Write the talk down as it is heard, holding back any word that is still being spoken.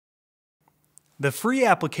The free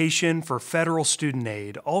application for federal student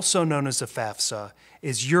aid, also known as a FAFSA,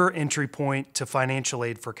 is your entry point to financial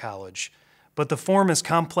aid for college. But the form is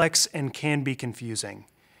complex and can be confusing.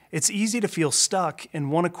 It's easy to feel stuck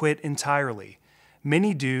and want to quit entirely.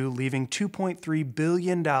 Many do, leaving $2.3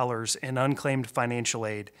 billion in unclaimed financial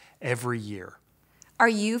aid every year. Are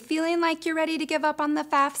you feeling like you're ready to give up on the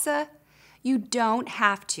FAFSA? You don't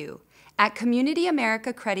have to. At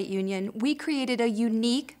CommunityAmerica Credit Union, we created a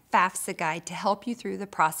unique FAFSA guide to help you through the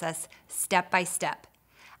process step by step.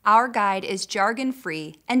 Our guide is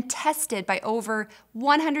jargon-free and tested by over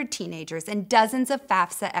 100 teenagers and dozens of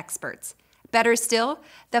FAFSA experts. Better still,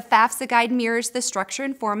 the FAFSA guide mirrors the structure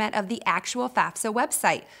and format of the actual FAFSA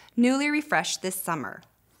website, newly refreshed this summer.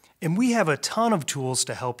 And we have a ton of tools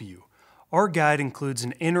to help you. Our guide includes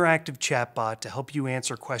an interactive chatbot to help you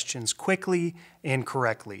answer questions quickly and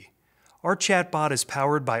correctly. Our chatbot is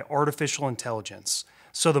powered by artificial intelligence,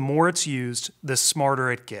 so the more it's used, the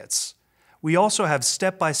smarter it gets. We also have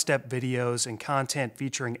step-by-step videos and content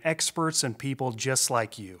featuring experts and people just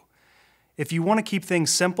like you. If you want to keep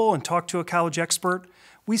things simple and talk to a college expert,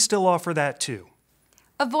 we still offer that too.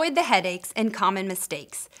 Avoid the headaches and common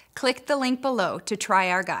mistakes. Click the link below to try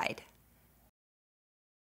our guide.